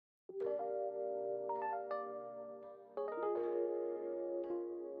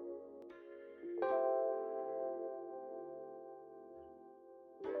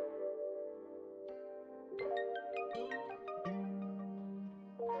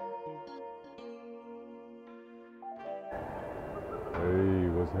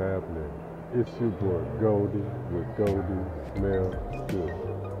what's happening? It's your boy Goldie with Goldie Smell Good.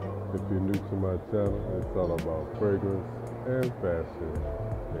 If you're new to my channel, it's all about fragrance and fashion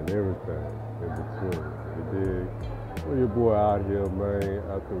and everything in between. You dig? Well, your boy out here, man,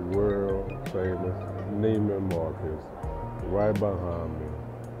 at the world famous Neiman Marcus, right behind me.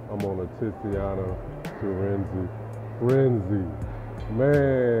 I'm on a Tiziana Terenzi frenzy.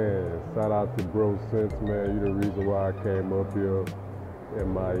 Man, shout out to Bro Sense, man. You the reason why I came up here in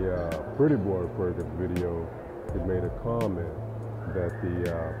my Pretty Boy fragrance video. He made a comment that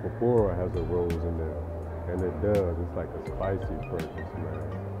the Porpora has a rose in there. And it does. It's like a spicy fragrance, man.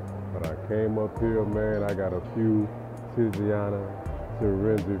 But I came up here, man. I got a few Tiziana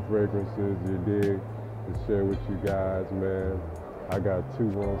Terenzi fragrances, you dig, to share with you guys, man. I got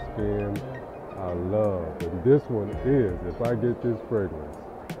 2 on skin I love. And this one is, if I get this fragrance,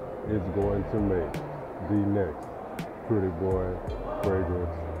 it's going to make the next Pretty Boy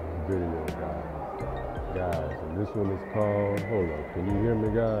fragrance video, guys. And this one is called, hold up, can you hear me,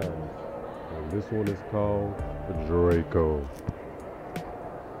 guys? And this one is called Draco.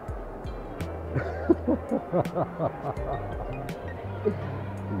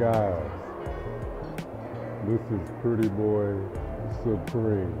 Guys, this is Pretty Boy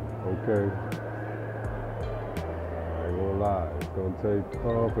Supreme, okay? I ain't gonna lie, it's gonna take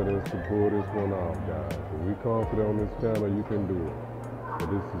confidence to pull this one off, guys. If we confident on this channel, you can do it. But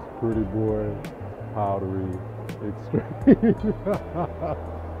this is Pretty Boy Powdery Extreme.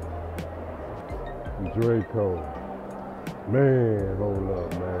 Draco. Man, hold up,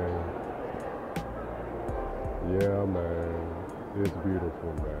 man. Yeah, man. It's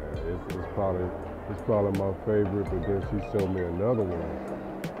beautiful, man. It's probably my favorite, but then she showed me another one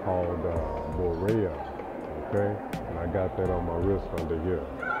called Borea, okay? And I got that on my wrist under here.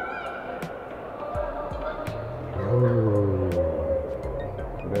 Oh,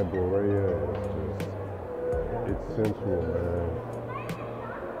 that Borea is just, it's sensual, man.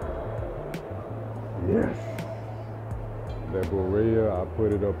 Yes. That Borea, I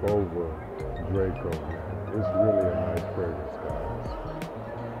put it up over Draco, man. It's really a nice fragrance, guys.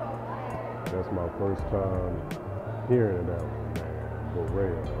 That's my first time hearing that one, man.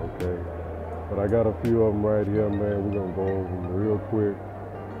 Borea, okay? But I got a few of them right here, man. We're gonna go over them real quick,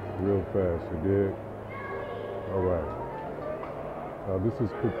 real fast, you dig? All right. This is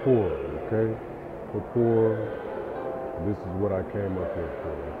Porpora, okay? Porpora, this is what I came up here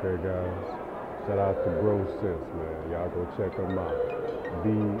for, okay, guys? Shout out to Bro Sense, man. Y'all go check them out.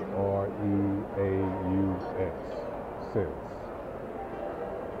 B-R-E-A-U-X. Sense.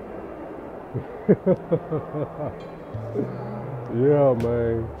 Yeah,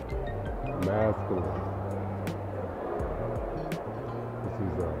 man. Masculine. This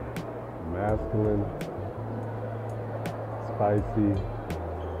is a masculine, spicy,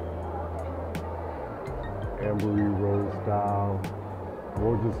 ambery rose style.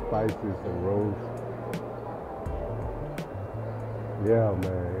 More just spices and rose. Yeah,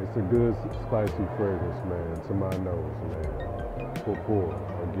 man. It's a good spicy fragrance, man, to my nose, man. Porpora,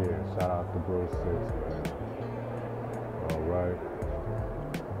 again, shout out to Bro Sense, man. All right.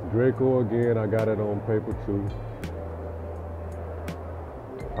 Draco, again, I got it on paper too.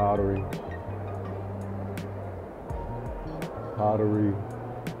 Powdery,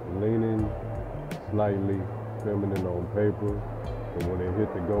 leaning slightly feminine on paper. But when it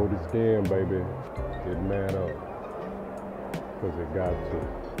hit the golden skin, baby, it man up. Because it got to.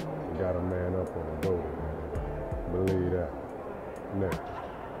 It got a man up on the golden, man. Believe that. Next.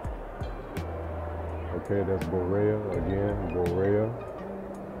 Okay, that's Borea again. Borea.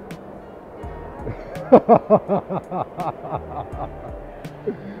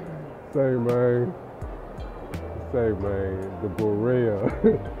 Say, man, the Borea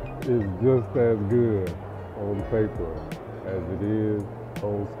is just as good on paper as it is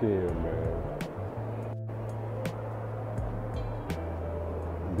on skin, man.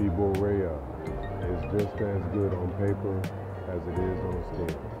 The Borea is just as good on paper as it is on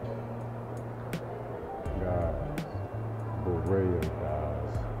skin. Guys, Borea,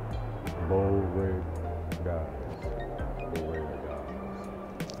 guys. Borea, guys.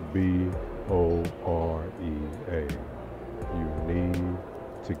 B-O-R-E-A. You need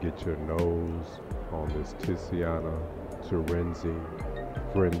to get your nose on this Tiziana Terenzi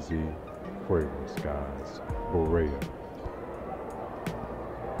Frenzy fragrance, guys. Borea.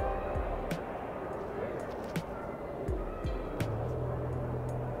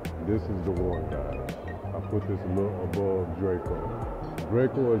 This is the one, guys. I put this a little above Draco.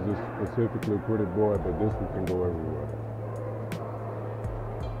 Draco is just specifically Pretty Boy, but this one can go everywhere.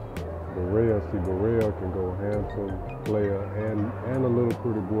 Borea, see, Borea can go handsome, player, and a little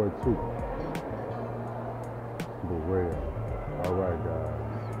pretty boy too. Borea. All right, guys.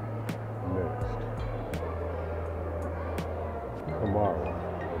 Next. Chimera.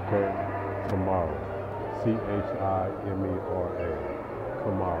 Okay? Chimera. Chimera.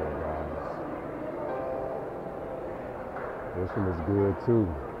 Chimera, guys. This one is good too.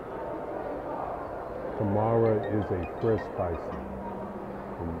 Chimera is a fresh spicy.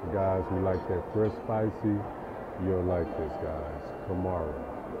 And guys who like that fresh spicy, you'll like this, guys. Chimera.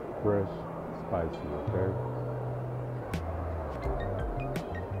 Fresh spicy, okay?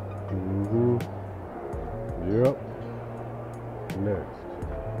 Yep. Next,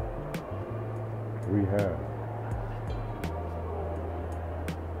 we have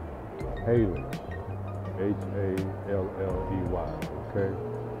Halley. Halley. Okay?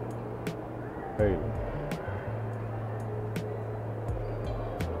 Halley.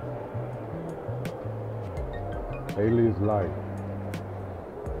 Halley is light.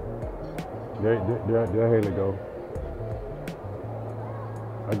 There Halley go.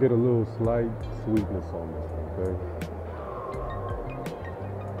 I get a little slight sweetness on this one, okay?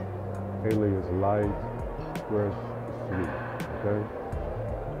 Halley is light, fresh, sweet, okay?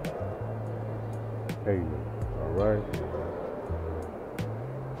 Halley, all right?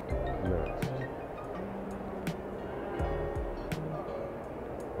 Next.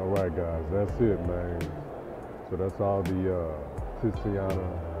 All right, guys, that's it, man. So that's all the Tiziana,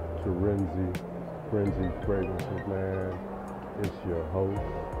 Terenzi fragrances, man. It's your host,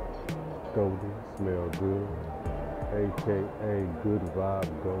 Golden, Smell Good, aka Good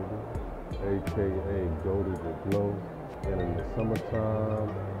Vibe Golden, aka Goldie with Glow. And in the summertime,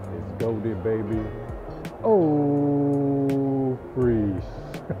 it's Goldie, baby. Oh, freeze.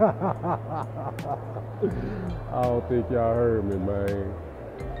 I don't think y'all heard me, man.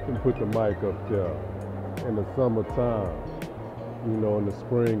 Can put the mic up there. In the summertime, you know, in the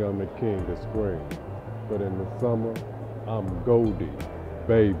spring, I'm the king of spring. But in the summer, I'm Goldie,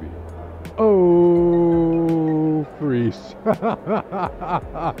 baby. Oh, freeze.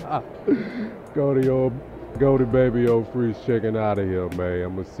 Goldie, baby, oh, freeze, checking out of here, man.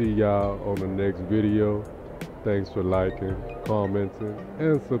 I'm going to see y'all on the next video. Thanks for liking, commenting,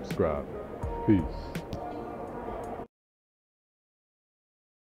 and subscribing. Peace.